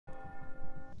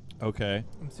Okay.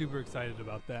 I'm super excited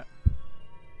about that.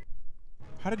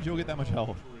 How did Joe get that much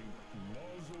health?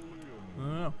 I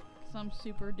don't know. Some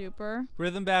super duper.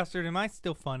 Rhythm Bastard, am I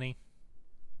still funny?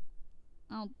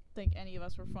 I don't think any of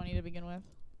us were funny to begin with.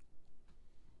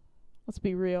 Let's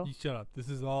be real. You shut up. This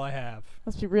is all I have.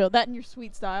 Let's be real. That and your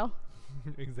sweet style.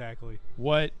 Exactly.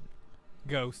 What?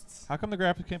 Ghosts. How come the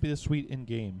graphics can't be this sweet in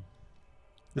game?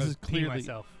 This is clearly.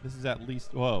 myself. This is at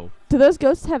least. Whoa. Do those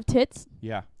ghosts have tits?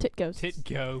 Yeah. Tit ghosts. Tit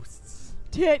ghosts.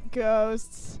 Tit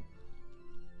ghosts.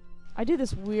 I do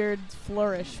this weird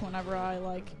flourish whenever I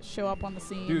like show up on the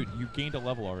scene. Dude, you gained a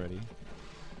level already.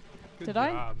 Good Did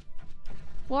I? job.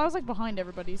 Well, I was like behind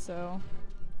everybody, so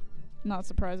not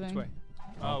surprising. Which way?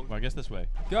 Oh, well, I guess this way.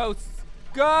 Ghosts.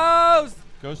 Ghosts.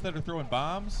 Ghosts that are throwing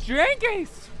bombs.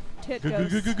 Drinkies. Tit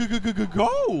ghosts.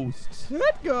 Ghosts.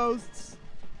 Tit ghosts.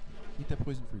 Eat that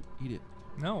poison fruit. Eat it.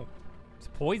 No. It's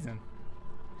poison.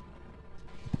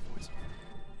 Eat the poison.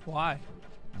 Why?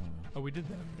 I don't know. Oh, we did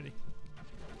that already.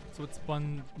 So it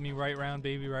spun me right round,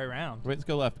 baby, right round. Wait, let's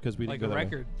go left because we Like didn't a go that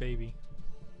record, baby.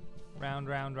 Round,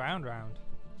 round, round, round.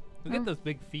 Look Huh. at those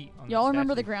big feet on Y'all the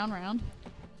remember the statue. ground round? way.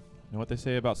 Know what they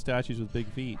say about statues with big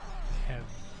feet? Have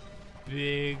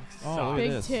big Oh, look socks. at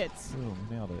Big this. tits. Boom,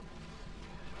 nailed it.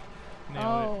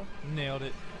 Nailed it. Nailed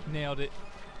it. Nailed it.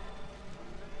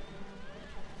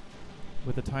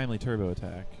 With a timely turbo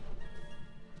attack.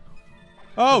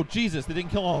 Oh, Jesus, they didn't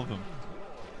kill all of them.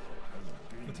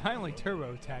 The timely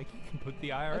turbo attack, you can put the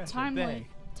IRS A at timely, bay.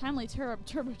 timely turbo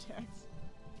tax.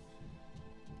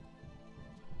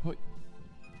 Hoi.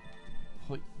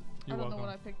 Hoi. You're I don't welcome. know what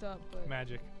I picked up, but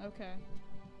Magic. okay.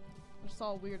 I just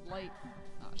saw a weird light.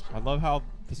 Oh, shit. I love how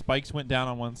the spikes went down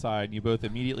on one side and you both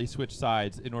immediately switched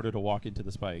sides in order to walk into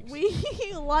the spikes. We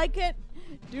like it.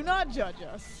 Do not judge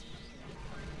us.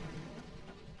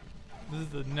 This is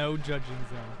the no judging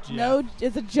zone. No,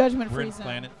 it's a We're judgment-free in zone.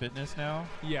 Planet Fitness now.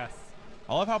 Yes.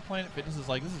 I love how Planet Fitness is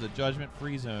like, this is a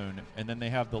judgment-free zone, and then they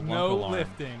have the lunk No alarm.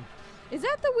 lifting. Is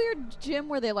that the weird gym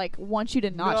where they like want you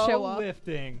to not no show up?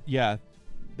 lifting. Yeah,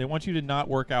 they want you to not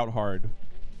work out hard.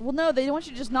 Well, no, they want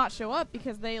you to just not show up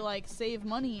because they like save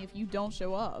money if you don't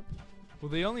show up. Well,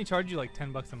 they only charge you like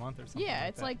 $10 a month or something. Yeah, like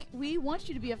it's that. like we want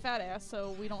you to be a fat ass,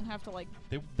 so we don't have to like.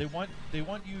 They want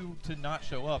you to not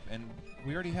show up, and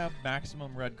we already have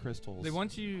maximum red crystals. They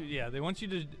want you. Yeah, they want you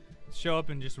to show up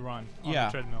and just run on yeah,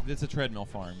 the treadmill. it's a treadmill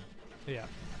farm. Yeah.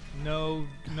 No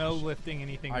lifting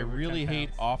anything. I over really 10 hate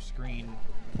pounds. off-screen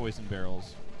poison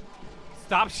barrels.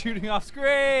 Stop shooting off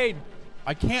screen.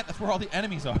 I can't. That's where all the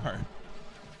enemies are.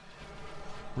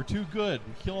 We're too good.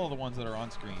 We kill all the ones that are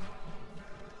on screen.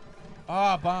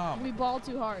 Ah, bomb. We ball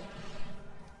too hard.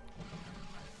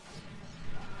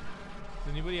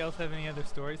 Does anybody else have any other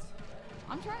stories?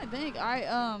 I'm trying to think. I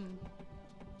don't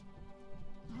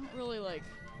really like.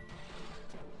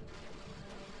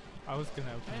 I was gonna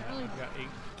open I that. really- I got 8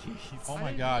 keys. Oh I my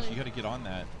didn't gosh, really- you got to get on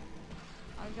that.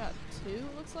 I've got 2,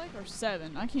 it looks like, or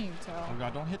 7. I can't even tell. Oh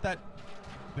god, don't hit that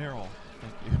barrel.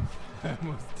 Thank you. I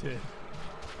almost did.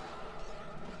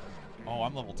 Oh,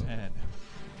 I'm level 10.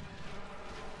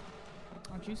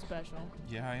 Aren't you special?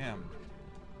 Yeah, I am.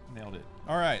 Nailed it.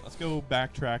 All right, let's go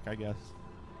backtrack, I guess.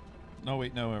 No,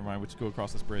 wait, no, never mind. We'll just go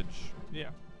across this bridge. Yeah.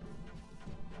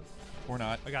 Or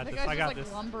not. I got That this. guy's I just got like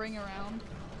this. lumbering around.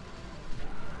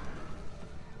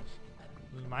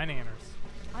 This is my nanners.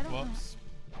 I don't know. Whoops.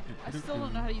 I still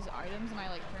don't know how to use items, and I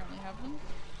like currently have them.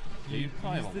 Yeah, you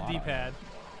probably use have a the lot of D-pad.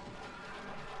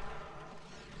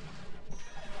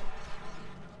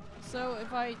 So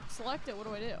if I select it, what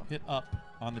do I do? Hit up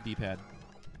on the D-pad.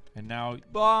 And now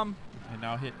Bomb.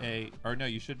 hit A. Or no,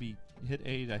 you should be hit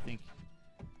A, I think.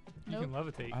 You Nope. can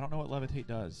levitate. I don't know what levitate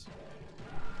does.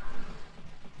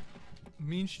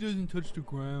 Means she doesn't touch the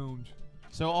ground.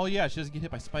 So, oh yeah, she doesn't get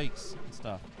hit by spikes and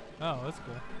stuff. Oh, that's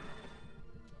cool.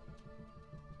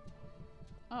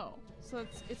 Oh, so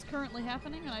it's currently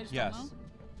happening, and I just Yes. don't know?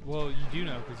 Well, you do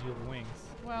know because you have wings.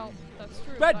 Well, that's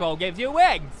true. Red but- Bull gives you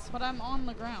wings. But I'm on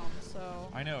the ground, so.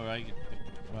 I know,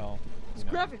 well. These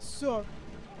you know. graphics suck.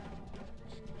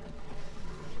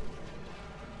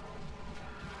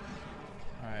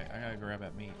 Alright, I gotta grab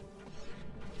that meat.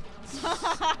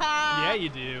 Yeah, you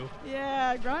do.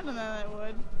 Yeah, grinding that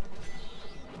would.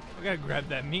 I gotta grab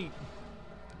that meat.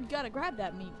 You gotta grab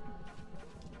that meat.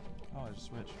 Oh, there's a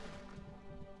switch.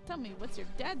 Tell me, what's your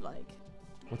dad like?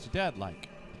 What's your dad like?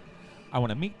 I want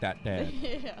to meet that dad.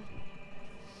 Yeah.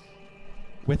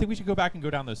 Well, I think we should go back and go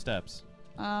down those steps.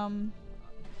 I'm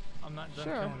not done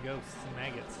Sure. killing ghosts and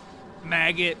maggots.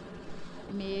 Maggot.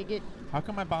 Maggot. How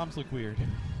come my bombs look weird?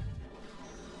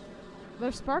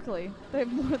 They're sparkly. They're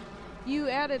more. You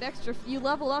added extra. You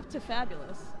level up to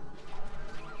fabulous.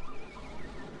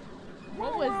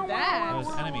 was that? That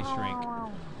was enemy shrink.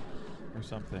 Or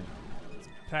something.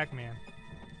 Pac-Man.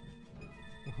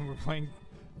 We're playing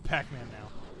Pac-Man now.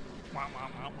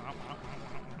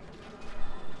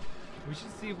 We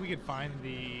should see if we could find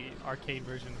the arcade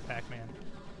version of Pac-Man.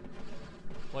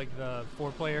 Like the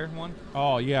 4-player one.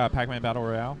 Oh, yeah, Pac-Man Battle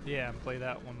Royale. Yeah, play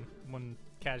that one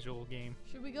casual game.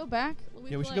 Should we go back?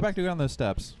 Yeah, we should go back to go down those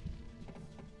steps.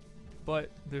 But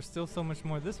there's still so much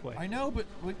more this way. I know, but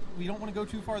we don't want to go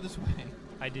too far this way.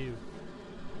 I do.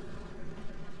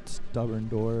 Stubborn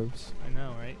dwarves. I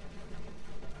know, right?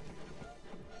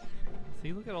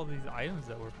 See, look at all these items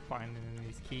that we're finding in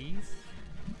these keys.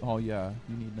 Oh, yeah,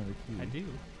 you need another key. I do.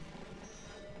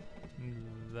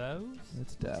 Those? It's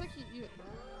Looks Death. like you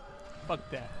Fuck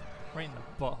that. Right in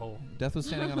the butthole. Death was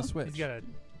standing on a switch. He's got a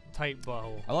tight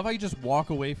butthole. I love how you just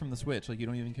walk away from the switch like you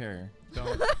don't even care.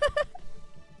 Don't.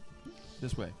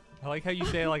 This way. I like how you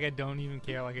say like I don't even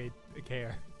care, like I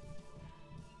care.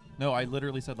 No, I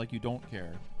literally said like you don't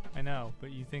care. I know,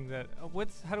 but you think that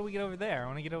how do we get over there? I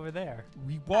want to get over there.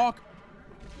 We walk.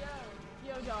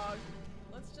 Yo, dog.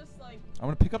 Let's just like. I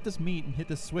want to pick up this meat and hit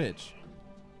this switch.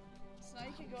 So now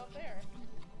you can go up there.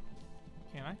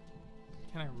 Can I?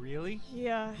 Can I really?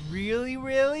 Yeah.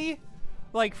 Really?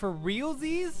 Like for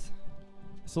realsies?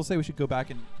 I still say we should go back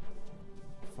and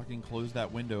fucking close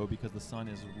that window because the sun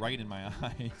is right in my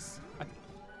eyes.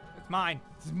 It's mine.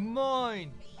 It's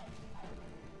mine.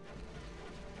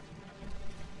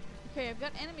 Okay, I've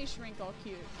got enemy shrink all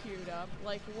queued up.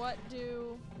 Like, what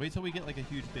do? Wait till we get like a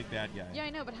huge big bad guy. Yeah, I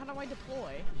know, but how do I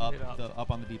deploy? Up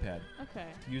on the D-pad. Okay,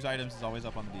 Use items is always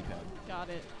up on the D-pad. got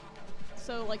it.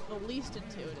 So, like, the least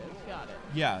intuitive. Got it.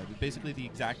 Yeah, basically the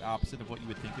exact opposite of what you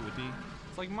would think it would be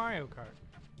It's like Mario Kart.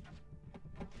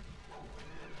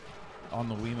 on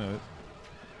the Wiimote.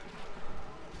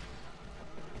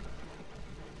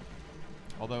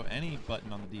 Although any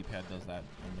button on the D-pad does that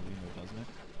on the Wiimote, doesn't it?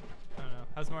 I don't know.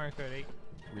 How's Mario Kart 8?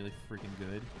 Really freaking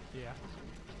good. Yeah.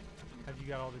 Have you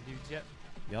got all the dudes yet?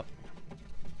 Yep.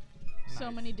 So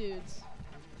Nice. many dudes.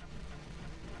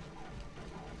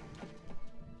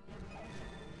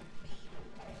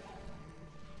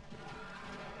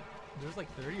 There's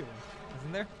like 30 of them,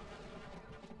 isn't there?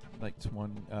 Like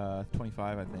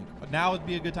 25, I think. But now would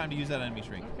be a good time to use that enemy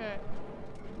shrink. Okay.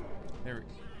 There.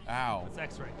 Ow. It's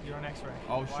X-ray. You're on X-ray.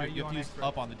 Oh Why are shoot! You have on to use X-ray?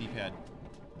 up on the D-pad.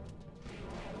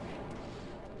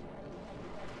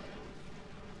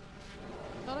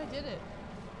 I thought I did it.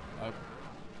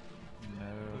 No.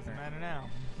 Doesn't matter now.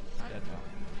 It's dead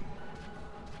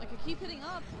now. Like, I keep hitting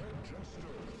up.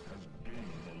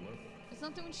 It's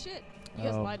not doing shit. You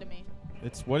guys Oh. lied to me.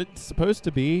 It's what it's supposed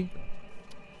to be.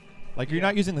 Like you're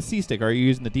not using the C stick. Are you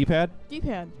using the D-pad?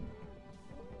 D-pad.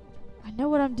 I know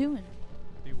what I'm doing.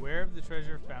 Beware of the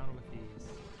treasure found with these.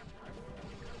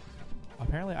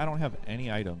 Apparently, I don't have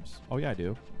any items. Oh yeah, I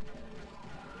do.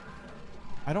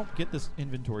 I don't get this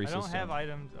inventory I system. don't have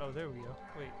items. Oh, there we go.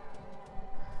 Wait.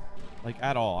 Like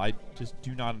at all. I just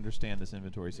do not understand this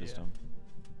inventory Yeah. system.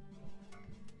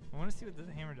 I want to see what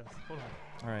the hammer does. Hold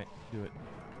on. All right, do it.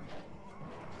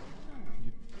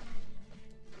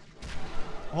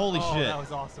 Holy oh, shit! that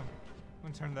was awesome.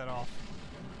 I'm gonna turn that off.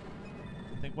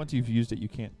 I think once you've used it, you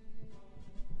can't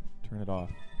turn it off.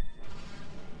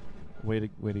 Way to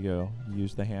go! You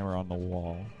used the hammer on the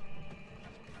wall.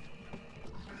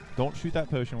 Don't shoot that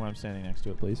potion when I'm standing next to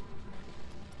it, please.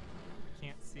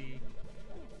 Can't see.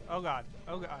 Oh god.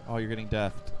 Oh god. Oh, you're getting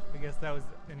deathed. I guess that was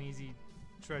an easy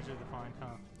treasure to find, huh?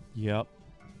 Yep.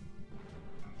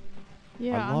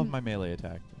 Yeah, I love my melee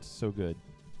attack. It's so good.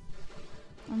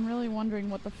 I'm really wondering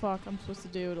what the fuck I'm supposed to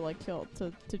do to like kill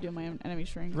to do my enemy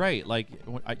shrink. Right, like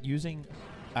using,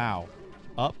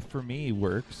 up for me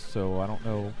works. So I don't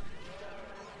know.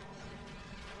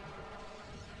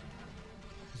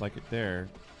 It's like it there.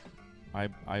 I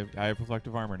have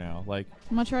reflective armor now. Like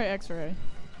I'm gonna try X-ray.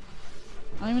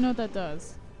 I don't even know what that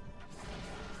does.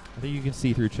 I think you can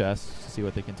see through chests to see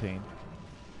what they contain.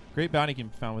 Great bounty can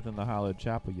be found within the hallowed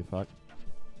chapel. You fuck.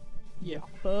 Yeah.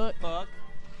 Fuck. Fuck.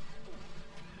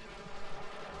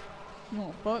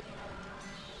 Oh fuck.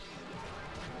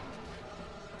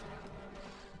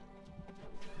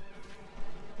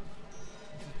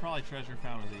 This is probably treasure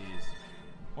found with these,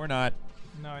 or not.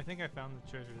 No, I think I found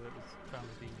the treasure that was found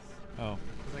with these. Oh,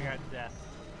 Because I got death.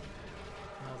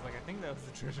 And I was like, I think that was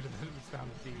the treasure that was found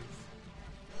with these.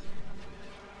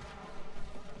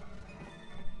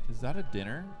 is that a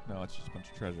dinner? No, it's just a bunch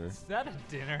of treasure. Is that a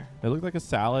dinner? It looked like a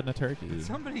salad and a turkey. Did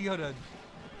somebody go to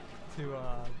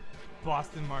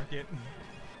Boston Market?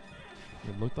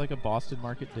 It looked like a Boston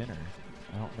Market dinner.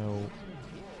 I don't know.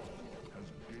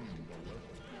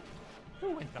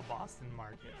 Who went to Boston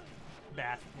Market?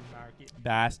 Baston Market.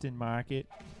 Baston Market.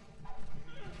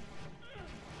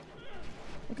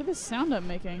 Look at this sound I'm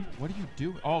making. What are you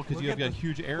doing? Oh, because Look you have at got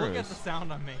huge arrows. Look at the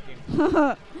sound I'm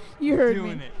making. You heard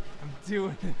doing me. it. I'm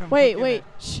doing it. I'm Wait, looking wait.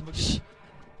 at- Shh, I'm looking shh.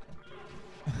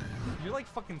 at- You're like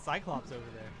fucking Cyclops over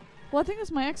there. Well, I think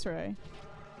that's my X-ray.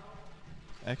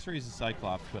 X-ray is a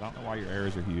Cyclops, but I don't know why your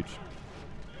arrows are huge.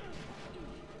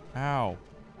 Ow.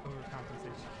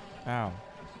 Overcompensation. Ow.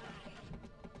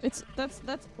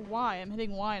 That's Y. I'm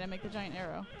hitting Y and I make the giant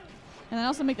arrow, and I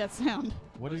also make that sound.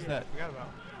 What is Yeah, that? I forgot about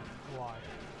why.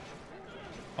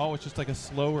 Oh, it's just like a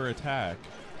slower attack.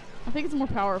 I think it's more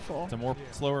powerful. It's a more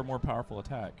Yeah. slower, more powerful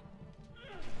attack.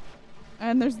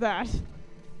 And there's that.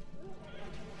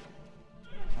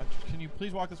 Can you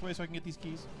please walk this way so I can get these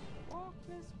keys? Walk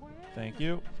this way. Thank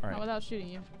you. All Not right. without shooting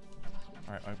you.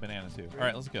 All right. I have bananas too. All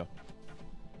right. Let's go.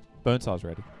 Bonesaw's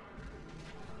ready.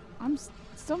 I'm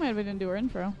still mad we didn't do our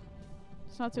intro.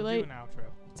 It's not too We'll late. do an outro.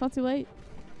 It's not too late.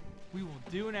 We will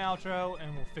do an outro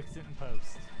and we'll fix it in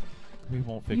post. We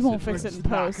won't fix You won't it. fix We're it in just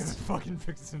not post. gonna fucking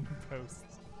fix it in post.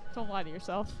 Don't lie to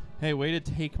yourself. Hey, way to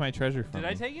take my treasure from Did me.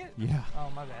 I take it? Yeah,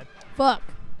 Oh, my bad. Fuck.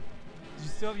 Did you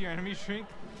still have your enemy shrink?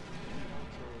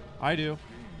 I do.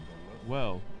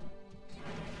 Whoa.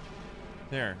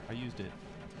 There, I used it.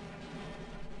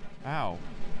 Ow.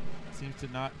 Seems to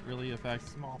not really affect.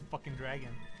 Small fucking dragon.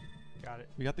 Got it.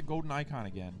 We got the golden icon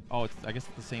again. Oh, it's. I guess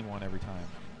it's the same one every time.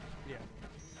 Yeah.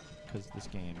 Because this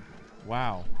game.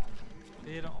 Wow.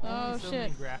 They had Oh, only so many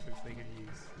shit. graphics they could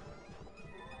use.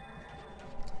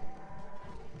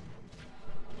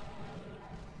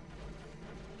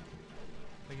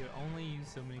 They could only use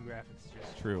so many graphics.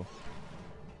 Just True.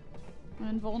 I'm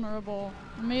invulnerable.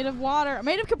 I'm made of water. I'm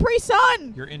made of Capri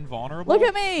Sun. You're invulnerable. Look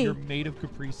at me. You're made of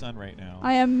Capri Sun right now.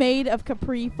 I am made of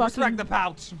Capri fucking. respect the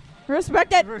pouch.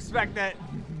 Respect it. Respect that.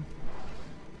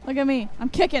 Look at me. I'm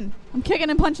kicking. I'm kicking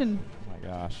and punching. Oh my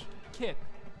gosh. Kick.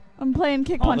 I'm playing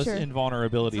kick All this puncher.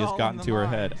 invulnerability It's has all gotten in to the her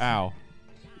head. mind. Ow.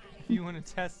 If you want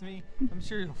to test me, I'm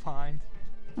sure you'll find.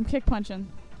 I'm kick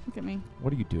punching. Look at me.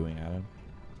 What are you doing, Adam?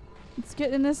 Let's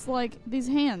get in this like these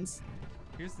hands.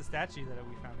 Here's the statue that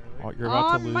we found Oh, earlier. you're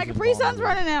about to lose. My Capri Sun's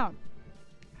invulnerability. running out.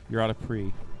 You're out of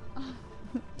pre.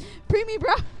 Pre me,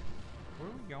 bro. Where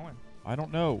are we going? I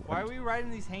don't know. Why are we riding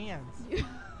these hands?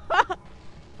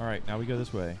 All right, now we go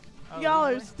this way. Oh, Y'all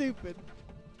are really? stupid.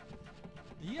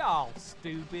 Y'all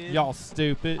stupid. Y'all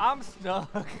stupid. I'm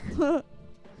stuck.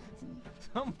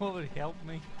 Somebody help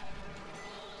me.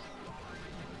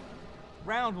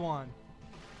 Round one.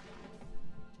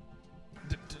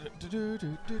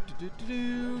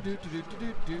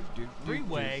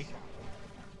 Three-way.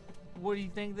 What do you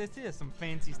think this is? Some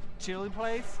fancy chili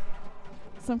place?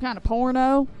 Some kind of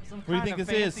porno. Some What do you kind think of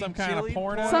this is? fancy Some kind of chili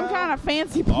porno? Some kind of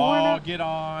fancy Oh, porno. get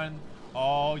on.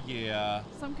 Oh, yeah.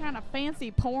 Some kind of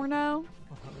fancy porno.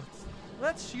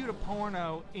 Let's shoot a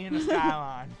porno in a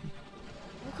skyline.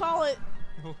 We'll call it.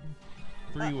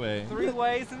 Three-way. Three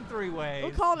ways and three ways.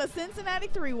 We'll call it a Cincinnati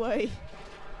three-way.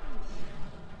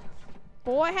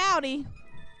 Boy, howdy.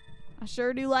 I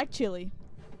sure do like chili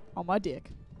on my dick.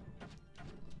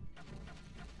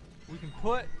 We can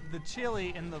put the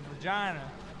chili in the vagina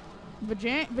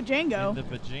Vajango. In the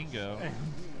vajingo. and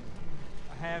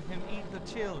have him eat the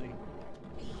chili.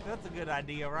 That's a good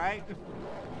idea, right?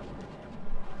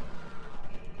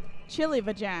 Chili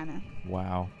vagina.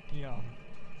 Wow. Yeah.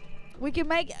 We can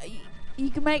make. You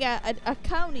can make a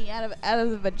coney out of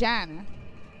the vagina.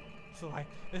 So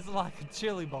it's like a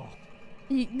chili ball.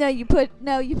 You put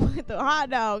the hot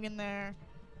dog in there.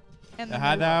 And The then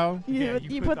hot dog? Yeah, You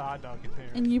you put the hot dog in there.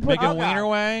 and you put Making hot dog. wiener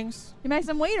wangs? you make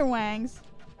some wiener wangs.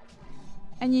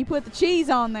 And you put the cheese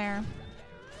on there.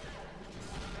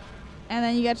 And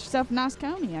then you got yourself a nice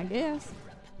coney, I guess.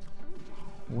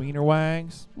 Wiener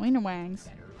wangs? Wiener wangs.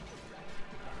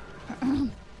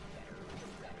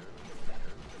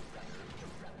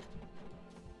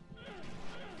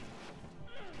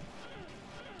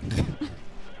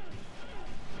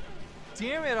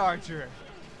 Damn it, Archer.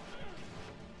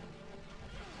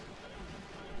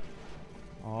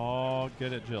 Oh,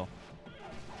 get it, Jill.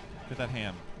 Get that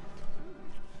ham.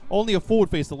 Only a fool would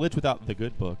face the lich without the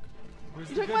good book. Where's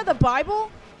You the talking good about the book?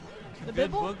 Bible? The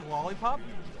good Bible? book lollipop?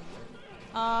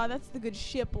 That's the good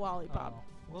ship lollipop.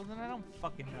 Oh. Well, then I don't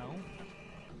fucking know.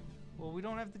 Well, we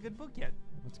don't have the good book yet.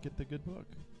 Let's get the good book.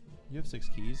 You have 6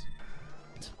 keys.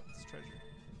 It's treasure.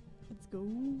 Let's go.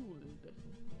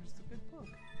 Where's the good book?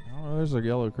 I don't know. There's a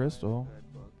yellow crystal.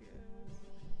 Good book is.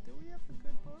 Do we have the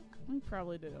good book? We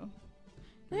probably do.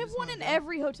 They We have just one wanna in go?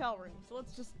 every hotel room, so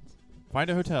let's just. Find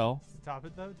a hotel. Stop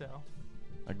at the hotel.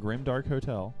 A grim dark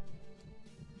hotel.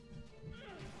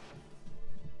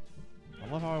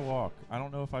 I love how I walk. I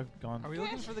don't know if I've gone. Are we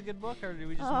looking for the good book, or do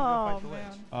we just want to go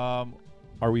fight the lich?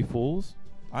 Are we fools?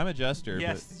 I'm a jester.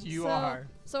 Yes, but you are.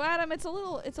 So Adam, it's a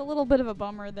little bit of a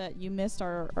bummer that you missed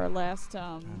our last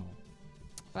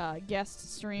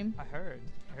guest stream. I heard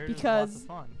Because it was lots of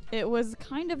fun. It was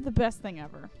kind of the best thing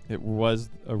ever. It was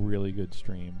a really good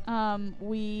stream.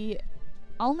 We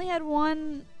only had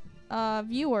one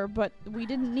viewer, but we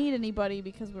didn't need anybody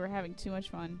because we were having too much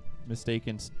fun.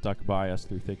 Mistaken stuck by us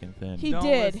through thick and thin. He Don't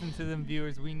did. listen to them,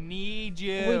 viewers. We need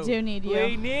you. We do need you.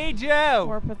 We need you.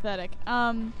 We're pathetic.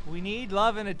 We need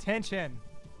love and attention.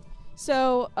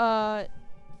 So, no.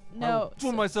 I'll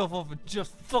throw myself off a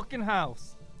just fucking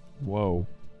house. Whoa.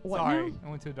 What Sorry, now? I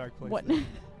went to a dark place. What? there.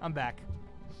 I'm back.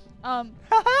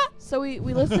 So we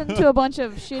listened to a bunch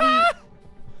of shitty.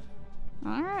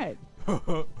 All right.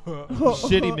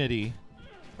 Shitty MIDI.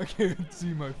 I can't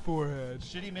see my forehead.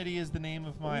 Shitty MIDI is the name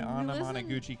of my We Anna listen-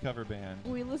 Monoguchi cover band.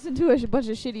 We listened to a bunch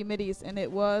of shitty middies, and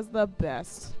it was the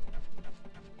best.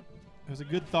 It was a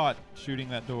good thought shooting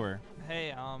that door.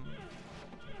 Hey,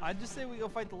 I'd just say we go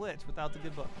fight the lich without the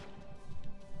good book.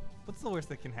 What's the worst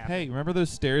that can happen? Hey, remember those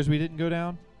stairs we didn't go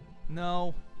down?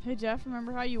 No. Hey Jeff,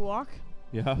 remember how you walk?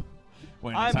 Yeah.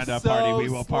 When I'm it's time to so party, we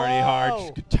will party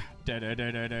hard. I'm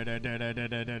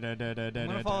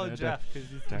gonna follow Jeff because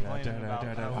he's complaining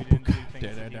about how we didn't do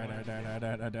things that he wanted to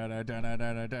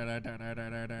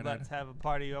do. Let's have a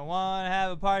party. I want to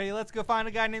have a party. Let's go find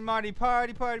a guy named Marty.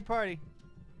 Party, party, party.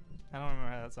 I don't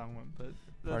remember how that song went, but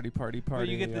Party, party,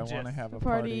 party. you get the I want to gist. have a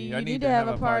Party, party. you I need to have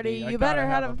a party. I You gotta better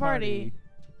have a party.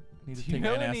 Need to Do you take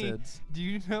know any- antacids. do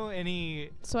you know any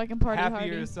So I can party happier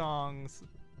hardy. songs,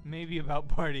 maybe about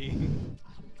partying?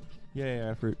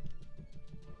 Yeah, fruit.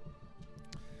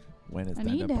 When it's I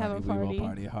time need to have a we party. will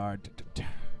party hard.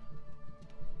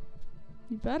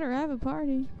 You better have a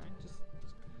party.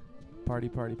 Party,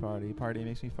 party, party. Party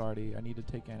makes me farty. I need to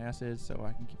take antacids so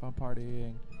I can keep on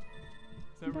partying.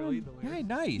 Is that really the lyrics? Hey,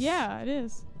 nice. Yeah, it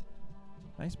is.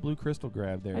 Nice blue crystal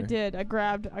grab there. I did. I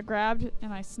grabbed,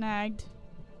 and I snagged.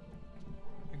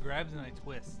 It grabs and I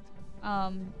twist.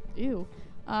 Ew.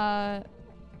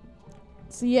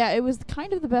 So yeah, it was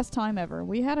kind of the best time ever.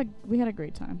 We had a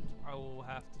great time. I will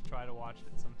have to try to watch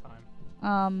it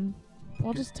sometime.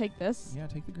 We'll just take this. Yeah,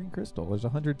 take the green crystal. There's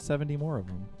 170 more of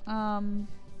them.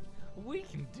 We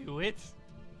can do it.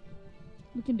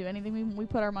 We can do anything we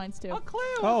put our minds to. A clue.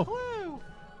 Oh. A clue.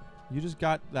 You just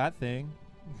got that thing.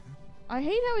 I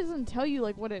hate how it doesn't tell you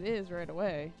like what it is right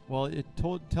away. Well, it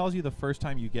tells you the first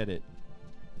time you get it.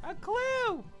 A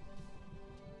clue.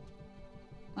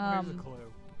 Where's the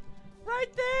clue? Right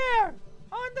there,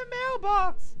 on the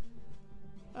mailbox.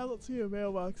 I don't see a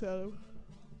mailbox, Adam.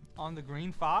 On the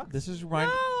green fox. This is No, on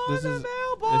this the is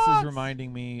mailbox.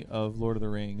 reminding me of Lord of the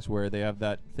Rings, where they have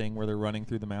that thing where they're running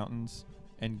through the mountains,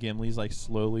 and Gimli's like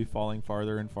slowly falling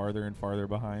farther and farther and farther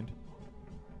behind.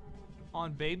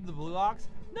 On Babe the Blue Ox.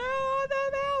 No, on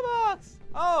the mailbox.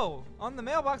 Oh, on the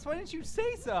mailbox. Why didn't you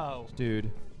say so? Dude,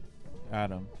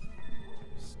 Adam,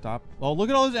 stop! Oh, look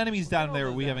at all those enemies down all there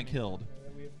those we haven't enemies. killed.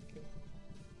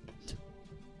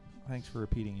 Thanks for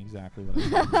repeating exactly what I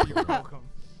said. You're welcome.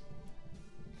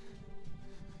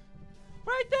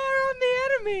 Right there on the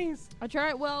enemies. I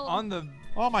tried. Well, On the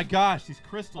Oh my gosh, these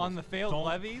crystals! on the failed Don't-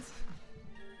 levies.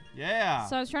 Yeah.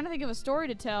 so I was trying to think of a story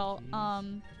to tell.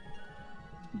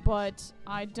 But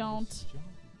I don't.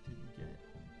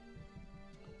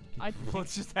 I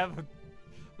Let's just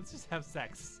have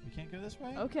sex. We can't go this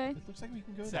way. Okay. It looks like we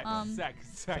can go Sex, that way. sex.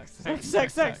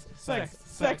 Sex.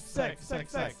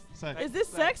 Is this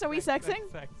sex? Are we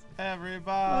sexing? Sex.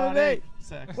 Everybody. wait.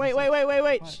 Sex. Wait.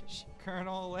 What? Shh, shh.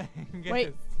 Colonel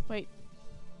Langus. Wait.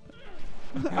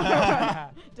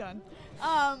 Done.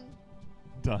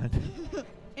 Done.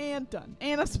 And done.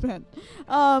 And a spent.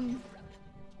 Was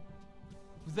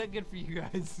that good for you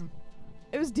guys?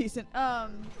 It was decent. Oh,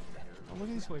 look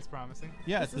at this place promising.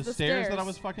 Yeah, This it's is the the stairs that I stairs.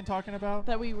 was fucking talking about.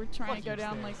 That we were trying Fuck to go you,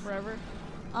 down like stairs. forever.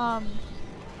 Oh,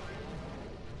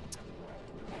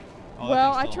 that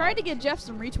Well, I thing's still tried to alive. get Jeff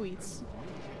some retweets.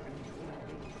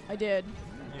 I did.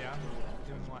 Yeah.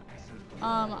 Doing what?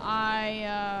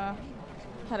 I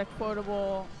had a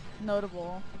quotable,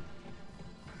 notable.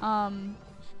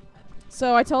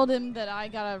 So I told him that I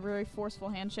got a really forceful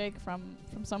handshake from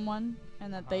someone,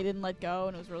 and that they didn't let go,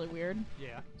 and it was really weird.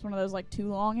 Yeah. It's one of those like too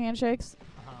long handshakes.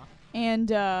 Uh-huh.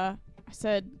 And I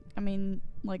said, I mean,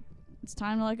 like, it's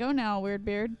time to let go now, weird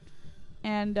beard.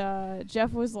 And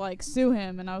Jeff was like, sue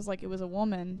him, and I was like, it was a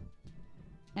woman.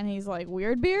 And he's like,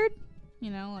 weird beard? You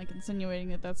know, like insinuating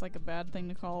that that's like a bad thing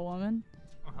to call a woman,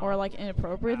 Uh-huh. or like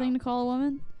inappropriate thing to call a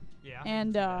woman. Yeah.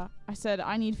 And I said,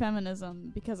 I need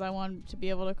feminism because I want to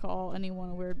be able to call anyone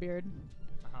a weird beard.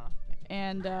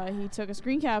 and he took a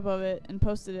screen cap of it and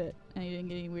posted it, and he didn't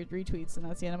get any weird retweets, and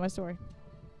that's the end of my story.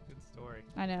 Good story.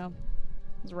 I know.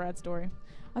 It was a rad story.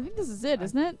 I think this is it,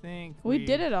 isn't I it? think We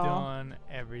did it all. Done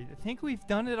I think we've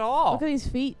done it all. Look at these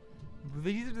feet.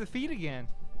 These are the feet again.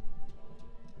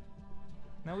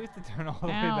 Now we have to turn all the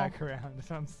way Ow. back around.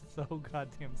 I'm so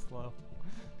goddamn slow.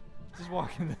 Just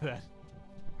walk into that.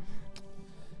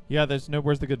 Yeah, there's no.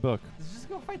 Where's the good book? Let's just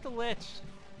go fight the lich.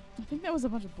 I think that was a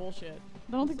bunch of bullshit.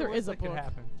 I don't think there is a that could book.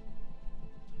 happen.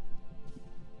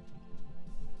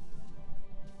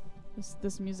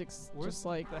 This music's Worst just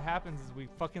like. that happens is we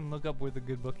fucking look up where the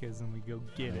good book is and we go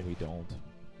get No, it. we don't.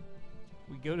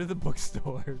 We go to the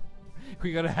bookstore.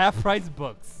 We go to Half Price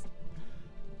Books.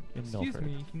 In Excuse Milford.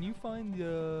 me, can you find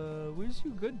where's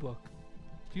your good book?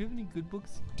 Do you have any good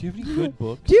books? Do you have any good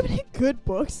books? Do you have any good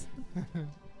books?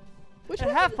 Which At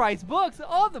one? Half Price Books,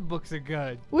 all the books are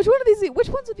good. Which one of these? Which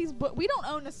ones of these books? We don't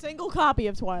own a single copy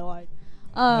of Twilight.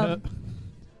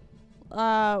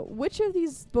 Which of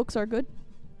these books are good?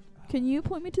 Can you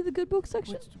point me to the good book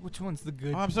section? Which one's the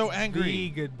good? Oh, I'm so angry. The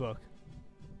good book.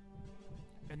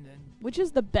 And then Which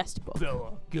is the best book?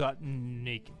 Bella got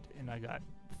naked, and I got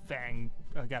a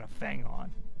fang on.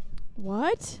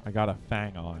 What? I got a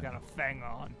fang I on. got a fang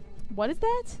on. What is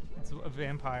that? It's a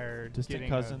vampire Distant getting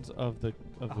cousins of the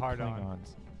hard on. Klingons.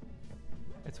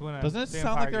 It's when a Doesn't it sound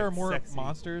vampire like there are gets more sexy.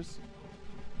 monsters?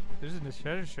 There's a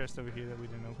treasure chest over here that we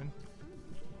didn't open.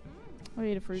 I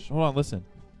ate a fruit. Hold on, listen.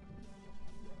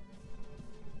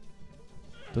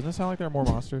 Doesn't it sound like there are more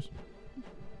monsters?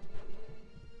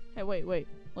 Hey, wait.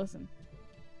 Listen.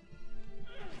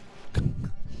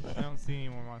 I don't see any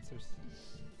more monsters.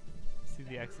 See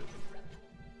the exit.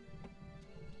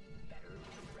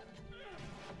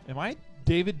 Am I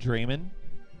David Draymond?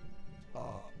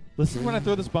 Listen when I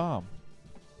throw this bomb.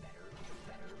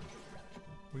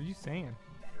 What are you saying?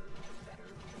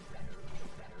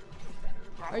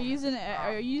 Are you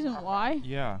using Y?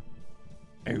 Yeah.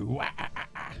 I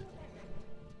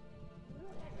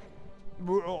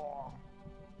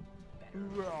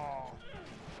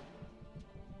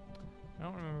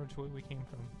don't remember which way we came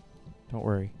from. Don't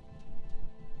worry.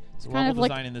 The kind level of like-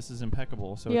 design in this is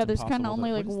impeccable, so Yeah, it's there's kinda impossible only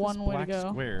to, like what is one this way to black go.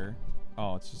 Square?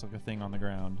 Oh, it's just like a thing on the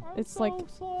ground. It's so like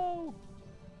slow.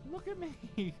 Look at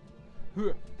me,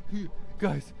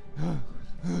 guys.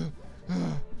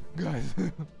 Guys,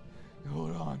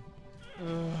 hold on.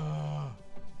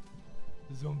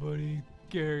 Somebody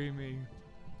carry me.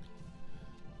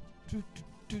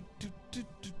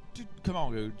 Come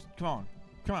on, dudes. Come on.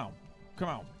 Come on. Come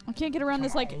on. I can't get around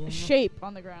this like Come on. shape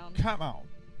on the ground. Come on.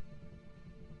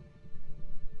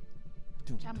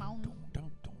 Come on.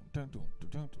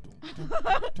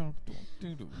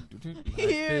 Life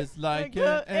is like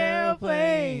an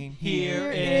airplane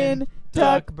here in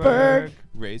Duckburg.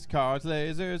 Race cars,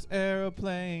 lasers,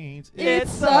 aeroplanes.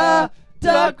 It's a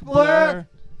duck blur.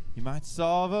 You might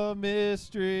solve a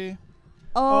mystery.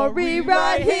 Or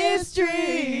rewrite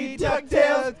history.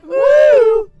 DuckTales.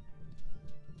 Woo!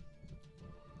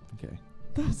 Okay.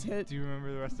 That's it. Do you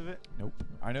remember the rest of it? Nope.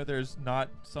 I know there's not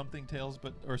something tails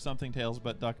but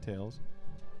DuckTales.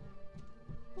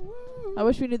 I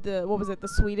wish we did the the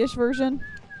Swedish version.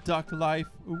 Duck life.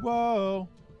 Whoa.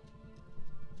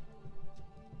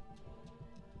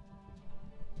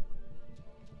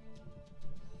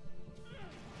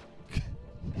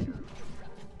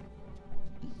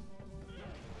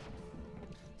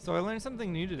 So I learned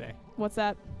something new today. What's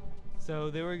that?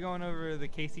 So they were going over the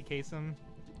Casey Kasem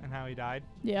and how he died.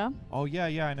 Yeah. Oh yeah,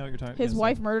 I know what you're talking. His gonna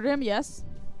wife say. murdered him. Yes.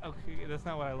 Okay, that's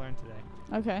not what I learned today.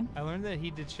 Okay. I learned that he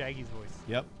did Shaggy's voice.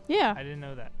 Yep. Yeah. I didn't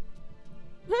know that.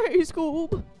 Hey,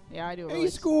 Scoob. Yeah, I do. Hey,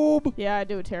 Scoob. Yeah, I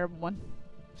do a terrible one.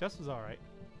 Jess was all right.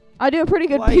 I do a pretty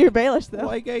good Like- Peter Baelish though.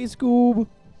 Like a Scoob.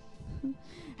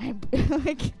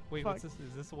 Like, Wait, fuck. what's this?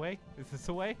 Is this a way? Is this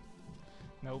a way?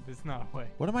 Nope, it's not a way.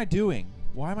 What am I doing?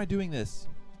 Why am I doing this?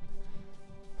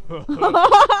 What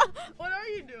are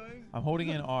you doing? I'm holding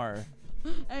in R.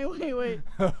 Hey, wait.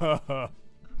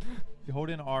 You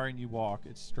hold in R and you walk.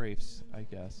 It strafes, I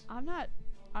guess. I'm not.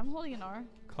 I'm holding an R.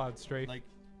 Cloud strafe. Like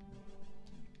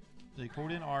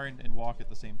hold in R and walk at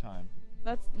the same time.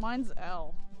 Mine's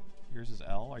L. Yours is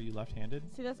L. Are you left-handed?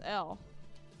 See, that's L.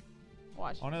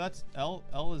 Watch. Oh no, that's L.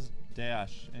 L is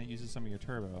dash, and it uses some of your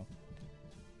turbo.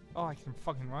 Oh, I can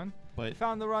fucking run. I But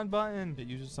found the run button. it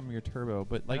uses some of your turbo.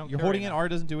 But don't like you're care holding right in now. R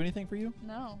doesn't do anything for you.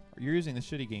 No. You're using the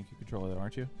shitty GameCube controller, though,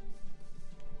 aren't you?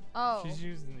 Oh. She's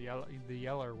using the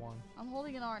yeller one. I'm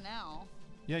holding an R now.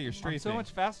 Yeah, you're strafing. I'm so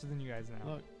much faster than you guys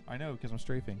now. Look, I know because I'm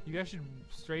strafing. You guys should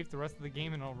strafe the rest of the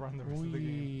game and I'll run the rest of the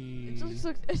game.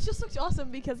 It just looks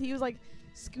awesome because he was like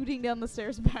scooting down the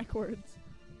stairs backwards.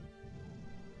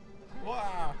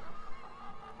 Wow.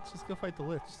 Let's just go fight the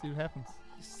Lich. See what happens.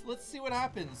 Let's see what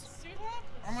happens.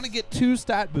 I'm gonna get 2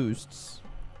 stat boosts.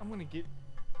 I'm gonna get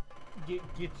you drunk.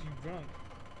 Get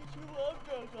you love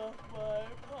drunk off my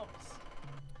pumps.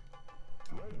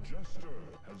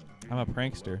 I'm a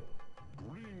prankster.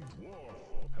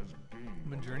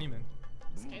 I'm a journeyman.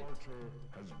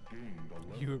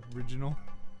 You original.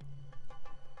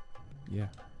 Yeah.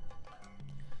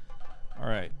 All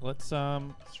right. Let's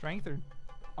Strength or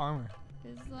armor?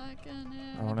 It's like an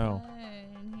I don't know.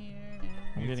 airplane here.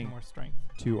 I'm Need getting some more strength.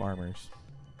 2 armors.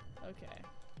 Okay.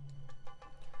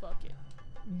 Fuck it.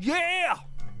 Yeah!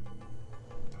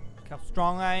 Look how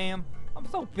strong I am. I'm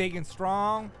so big and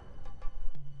strong.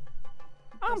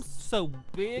 I'm so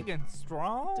big and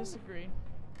strong. Disagree.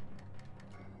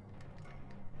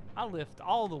 I lift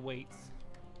all the weights.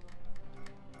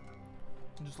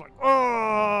 I'm just like, oh!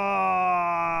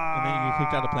 And then you get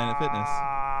kicked out of Planet Fitness.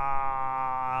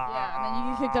 Yeah, and then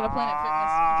you get kicked out of Planet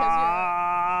Fitness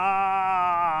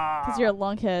because you're a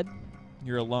lunkhead.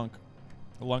 You're a lunk.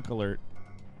 A lunk alert.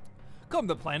 Come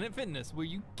to Planet Fitness where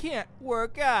you can't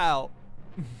work out.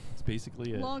 That's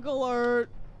basically it. Lunk alert.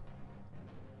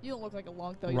 You don't look like a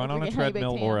lunk though. You Run look on like a honey baked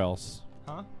treadmill ham. or else.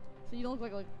 Huh? So you don't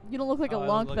look like you don't look like Oh, a I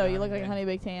lunk look though. like You a look like a honey honey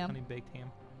baked ham. Honey baked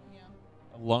ham. Yeah.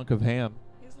 A lunk of ham.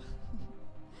 He's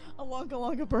a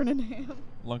lunka burning ham.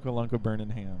 Lunka burning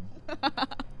ham.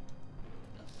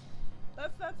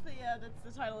 That's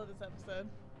the title of this episode.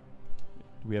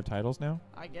 Do we have titles now?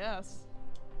 I guess.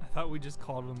 I thought we just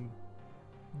called them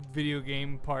video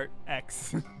game part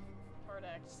X. Part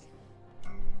X.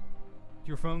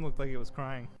 Your phone looked like it was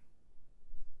crying.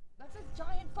 That's a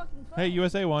giant fucking phone. Hey,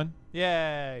 USA won.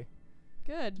 Yay!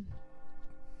 Good.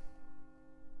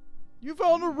 You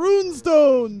found a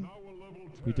runestone.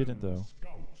 We didn't though.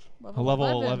 A Level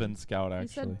level 11 scout You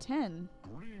actually. said 10.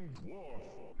 Green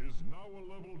Dwarf is now a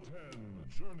level 10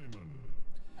 journeyman.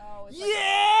 Oh, it's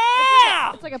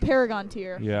Yeah! it's like a paragon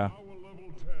tier. Yeah. Now a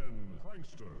level 10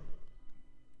 prankster.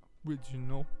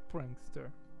 Original prankster.